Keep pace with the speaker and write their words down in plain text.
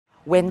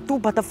When two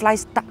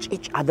butterflies touch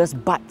each other's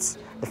butts,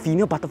 the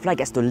female butterfly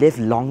gets to live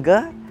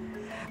longer?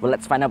 Well,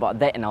 let's find out about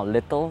that in our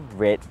little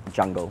red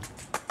jungle.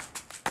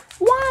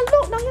 Wow,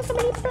 look, now here's so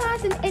many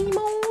plants and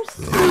animals.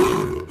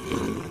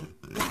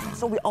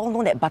 So we all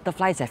know that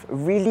butterflies have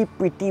really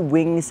pretty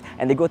wings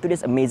and they go through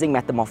this amazing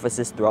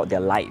metamorphosis throughout their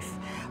life.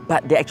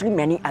 But there are actually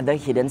many other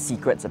hidden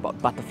secrets about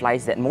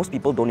butterflies that most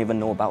people don't even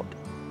know about.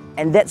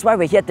 And that's why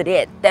we're here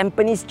today at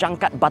Tampines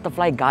Changkat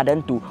Butterfly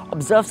Garden to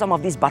observe some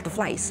of these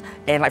butterflies.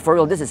 And like for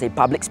real, this is a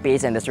public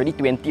space and there's already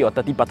 20 or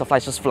 30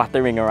 butterflies just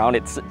fluttering around.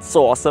 It's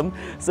so awesome.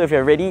 So if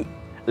you're ready,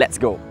 let's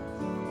go.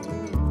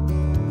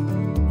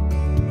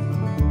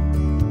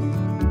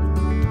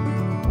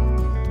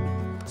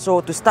 So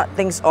to start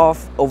things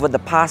off, over the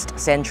past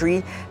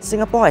century,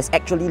 Singapore has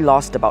actually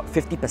lost about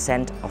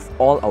 50% of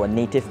all our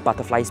native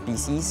butterfly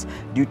species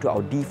due to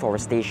our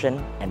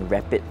deforestation and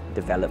rapid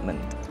development.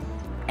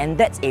 And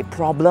that's a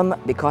problem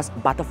because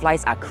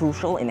butterflies are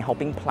crucial in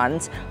helping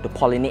plants to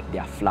pollinate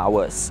their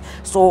flowers.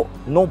 So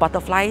no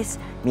butterflies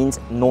means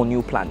no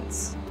new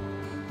plants.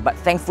 But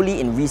thankfully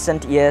in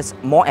recent years,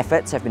 more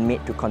efforts have been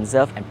made to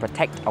conserve and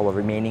protect our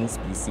remaining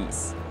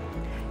species.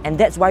 And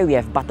that's why we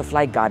have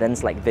butterfly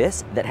gardens like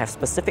this that have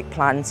specific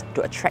plants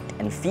to attract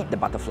and feed the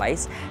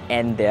butterflies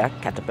and their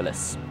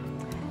caterpillars.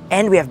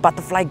 And we have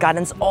butterfly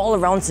gardens all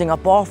around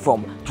Singapore,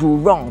 from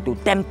Jurong to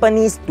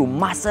Tampines to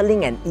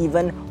Marsiling and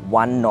even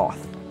One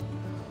North.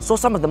 So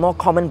some of the more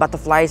common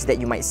butterflies that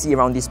you might see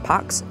around these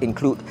parks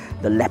include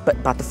the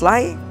leopard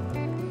butterfly,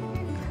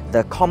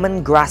 the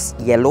common grass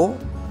yellow,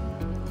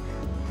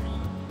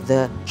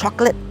 the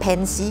chocolate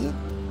pansy,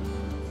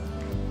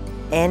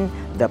 and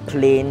the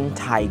plain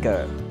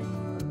tiger.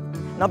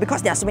 Now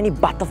because there are so many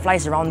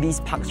butterflies around these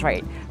parks,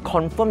 right,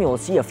 confirm you'll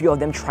see a few of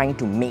them trying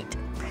to mate.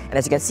 And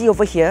as you can see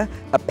over here,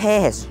 a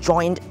pair has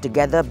joined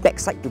together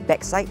backside to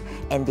backside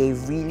and they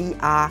really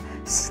are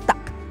stuck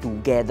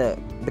together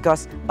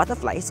because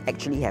butterflies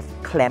actually have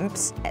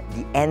clamps at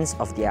the ends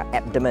of their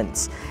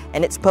abdomens,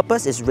 and its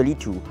purpose is really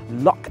to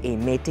lock a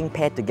mating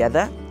pair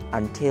together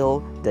until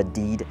the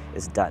deed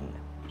is done.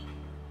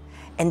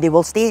 And they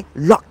will stay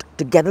locked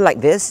together like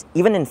this,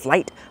 even in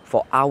flight,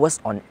 for hours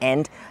on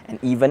end and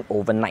even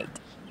overnight.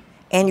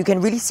 And you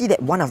can really see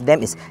that one of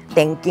them is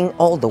tanking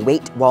all the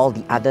weight while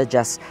the other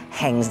just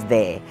hangs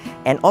there.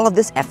 And all of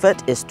this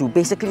effort is to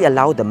basically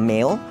allow the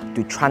male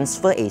to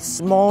transfer a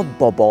small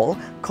ball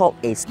called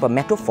a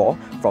spermatophore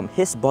from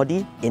his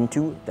body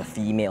into the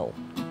female.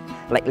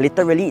 Like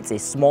literally, it's a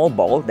small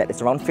ball that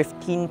is around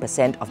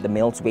 15% of the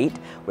male's weight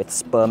with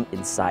sperm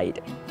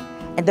inside.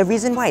 And the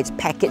reason why it's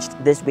packaged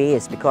this way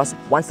is because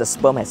once the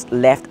sperm has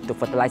left to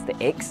fertilize the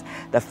eggs,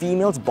 the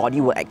female's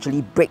body will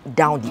actually break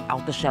down the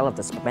outer shell of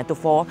the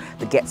spermatophore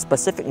to get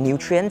specific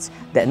nutrients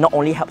that not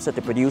only helps her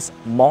to produce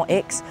more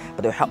eggs,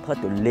 but will help her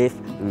to live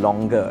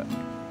longer.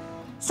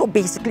 So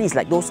basically, it's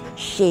like those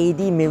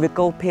shady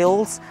miracle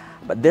pills,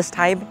 but this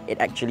time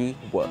it actually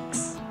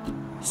works.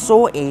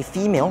 So a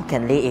female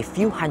can lay a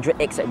few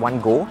hundred eggs at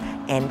one go,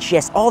 and she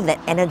has all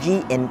that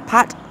energy in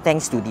part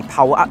thanks to the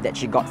power up that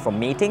she got from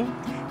mating,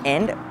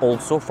 and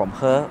also from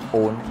her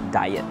own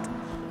diet.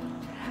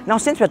 Now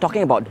since we're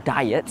talking about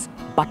diets,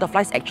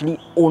 butterflies actually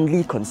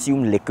only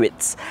consume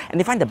liquids, and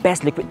they find the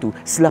best liquid to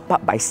slurp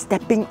up by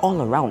stepping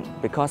all around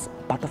because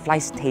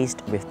butterflies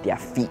taste with their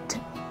feet.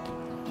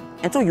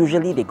 And so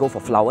usually they go for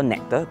flower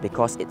nectar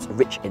because it's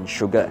rich in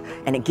sugar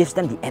and it gives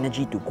them the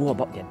energy to go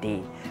about their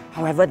day.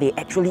 However, they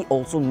actually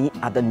also need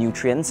other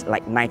nutrients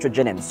like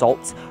nitrogen and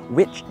salts,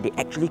 which they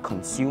actually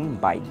consume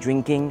by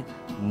drinking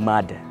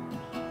mud.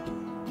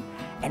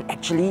 And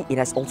actually, it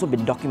has also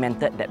been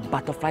documented that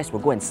butterflies will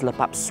go and slurp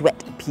up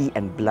sweat, pee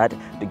and blood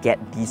to get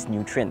these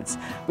nutrients.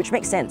 Which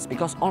makes sense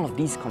because all of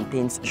these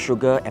contains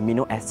sugar,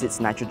 amino acids,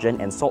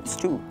 nitrogen and salts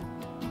too.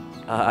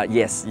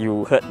 Yes,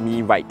 you heard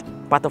me right.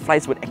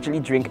 Butterflies would actually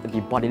drink the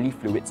bodily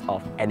fluids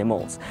of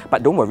animals.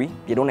 But don't worry,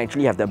 they don't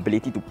actually have the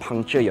ability to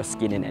puncture your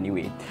skin in any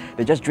way.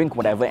 They just drink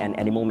whatever an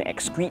animal may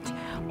excrete,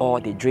 or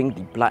they drink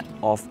the blood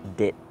of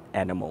dead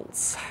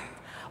animals.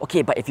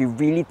 Okay, but if you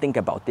really think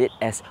about it,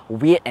 as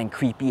weird and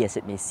creepy as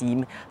it may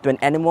seem, to an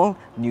animal,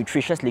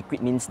 nutritious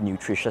liquid means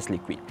nutritious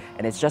liquid.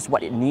 And it's just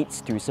what it needs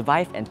to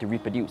survive and to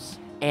reproduce.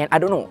 And I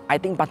don't know, I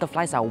think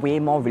butterflies are way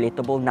more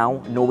relatable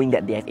now, knowing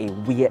that they have a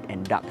weird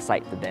and dark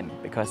side to them,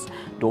 because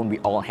don't we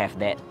all have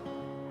that?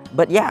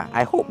 But yeah,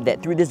 I hope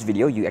that through this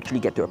video, you actually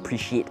get to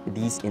appreciate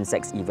these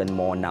insects even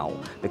more now.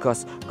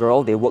 Because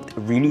girl, they worked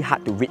really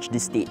hard to reach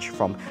this stage,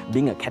 from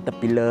being a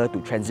caterpillar to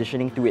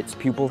transitioning to its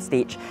pupal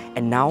stage,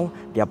 and now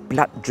they're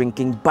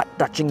blood-drinking,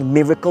 butt-touching,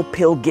 miracle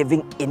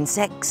pill-giving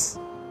insects.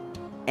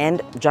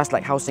 And just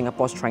like how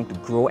Singapore's trying to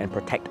grow and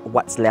protect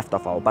what's left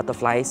of our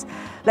butterflies,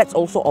 let's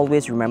also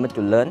always remember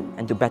to learn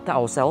and to better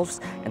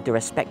ourselves and to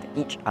respect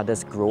each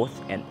other's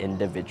growth and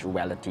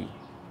individuality.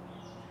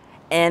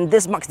 And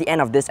this marks the end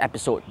of this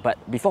episode. But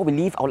before we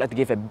leave, I would like to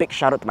give a big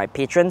shout out to my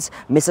patrons: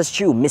 Mrs.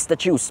 Chu, Mr.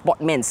 Chu,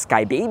 Spotman,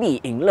 Sky Baby,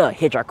 Ingler,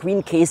 HR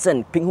Queen,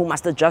 Kason, Pinghu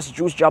Master, Just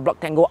Juice,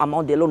 Joblock Tango,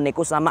 Amal Delo,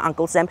 Neko Sama,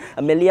 Uncle Sam,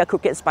 Amelia,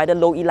 Crooked Spider,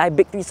 Low Eli,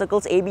 Big 3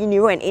 Circles, AB,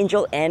 Nero, and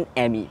Angel, and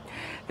Emmy.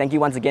 Thank you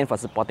once again for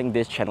supporting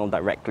this channel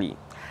directly.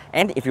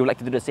 And if you would like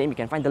to do the same, you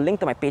can find the link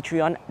to my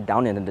Patreon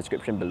down in the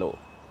description below.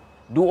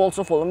 Do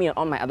also follow me on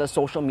all my other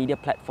social media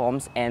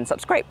platforms and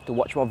subscribe to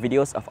watch more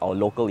videos of our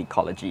local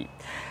ecology.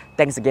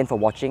 Thanks again for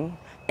watching,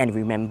 and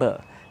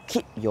remember,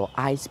 keep your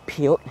eyes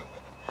peeled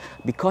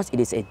because it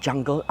is a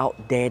jungle out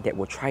there that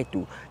will try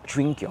to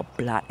drink your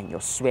blood and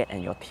your sweat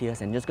and your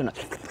tears and just gonna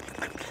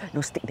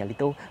stick their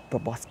little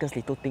proboscis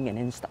little thing and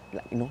then start,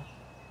 like,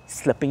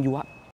 slurping you up.